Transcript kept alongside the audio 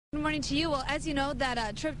Good morning to you. Well, as you know,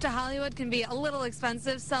 that trip to Hollywood can be a little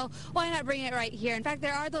expensive, so why not bring it right here? In fact,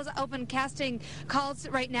 there are those open casting calls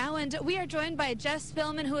right now, and we are joined by Jeff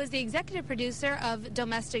Spillman, who is the executive producer of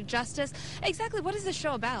Domestic Justice. Exactly what is this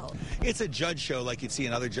show about? It's a judge show like you'd see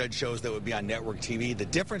in other judge shows that would be on network TV. The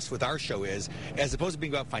difference with our show is, as opposed to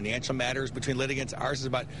being about financial matters between litigants, ours is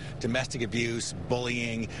about domestic abuse,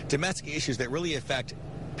 bullying, domestic issues that really affect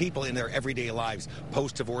people in their everyday lives,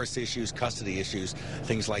 post-divorce issues, custody issues,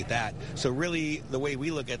 things like that. So really, the way we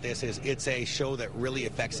look at this is it's a show that really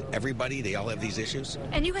affects everybody. They all have these issues.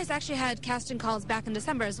 And you guys actually had casting calls back in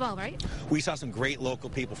December as well, right? We saw some great local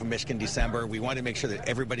people from Michigan in December. We wanted to make sure that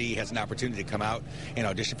everybody has an opportunity to come out and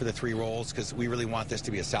audition for the 3 roles because we really want this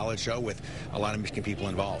to be a solid show with a lot of Michigan people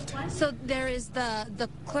involved. So there is the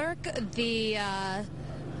clerk, the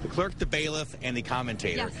clerk, the bailiff, and the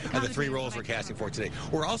commentator Yes, are the 3 roles we're casting for today.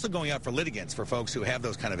 We're also going out for litigants, for folks who have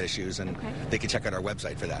those kind of issues, and they can check out our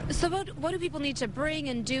website for that. So what do people need to bring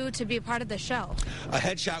and do to be a part of the show? A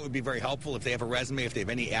headshot would be very helpful if they have a resume, if they have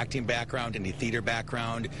any acting background, any theater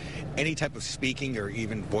background, any type of speaking or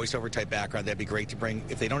even voiceover type background. That'd be great to bring.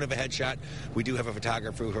 If they don't have a headshot, we do have a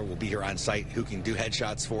photographer who will be here on site who can do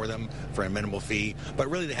headshots for them for a minimal fee. But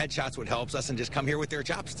really the headshots would help us and just come here with their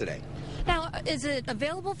chops today. Now, is it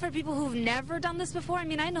available for people who've never done this before? I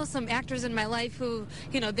mean, I know some actors in my life who,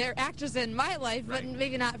 they're actors in my life, but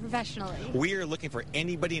maybe not professionally. We are looking for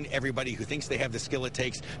anybody and everybody who thinks they have the skill it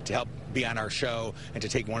takes to help be on our show and to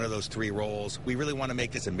take one of those 3 roles. We really want to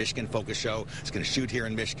make this a Michigan-focused show. It's going to shoot here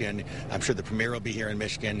in Michigan. I'm sure the premiere will be here in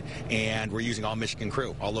Michigan, and we're using all Michigan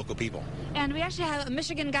crew, all local people. And we actually have a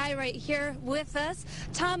Michigan guy right here with us.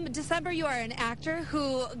 Tom, December, you are an actor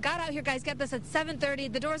who got out here, guys, get this, at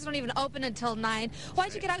 7:30. The doors don't even open until 9.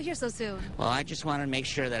 Why'd you get out here so soon? Well, I just wanted to make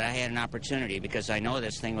sure that I had an opportunity because I know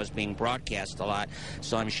this thing was being broadcast a lot,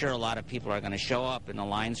 so I'm sure a lot of people are going to show up and the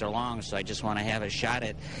lines are long, so I just want to have a shot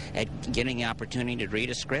at getting the opportunity to read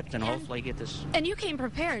a script and hopefully get this. And you came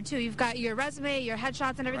prepared, too. You've got your resume, your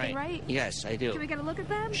headshots and everything, right? Yes, I do. Can we get a look at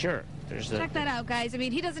them? Sure. Check that out, guys. I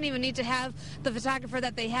mean, he doesn't even need to have the photographer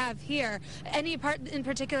that they have here. Any part in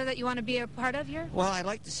particular that you want to be a part of here? Well, I'd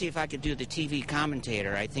like to see if I could do the TV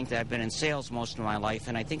commentator. I think that I've been in sales most of my life,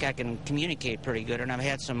 and I think I can communicate pretty good. And I've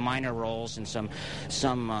had some minor roles and some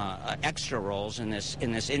extra roles in this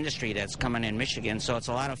industry that's coming in Michigan. So it's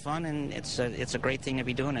a lot of fun, and it's a great thing to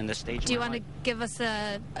be doing in this stage. Do you want to give us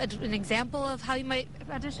an example of how you might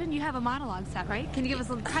audition? You have a monologue set, right? Can you give us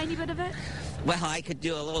a tiny bit of it? Well, I could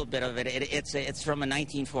do a little bit of it. It's from a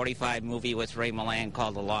 1945 movie with Ray Milland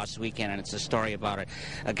called The Lost Weekend, and it's a story about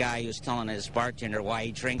a guy who's telling his bartender why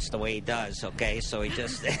he drinks the way he does, okay? So he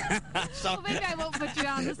just... Well, maybe I won't put you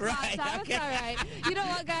on the spot, right, Tom. okay. It's all right. You know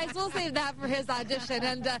what, guys? We'll save that for his audition.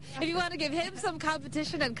 And if you want to give him some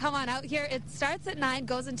competition and come on out here, it starts at 9,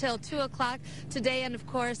 goes until 2 o'clock today. And, of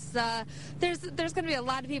course, there's going to be a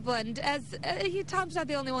lot of people. And Tom's not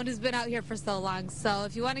the only one who's been out here for so long. So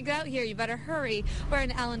if you want to get out here, you better hurry. We're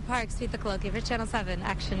in Allen Park, Sweet the Colloquial for Channel 7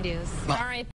 Action News. All right.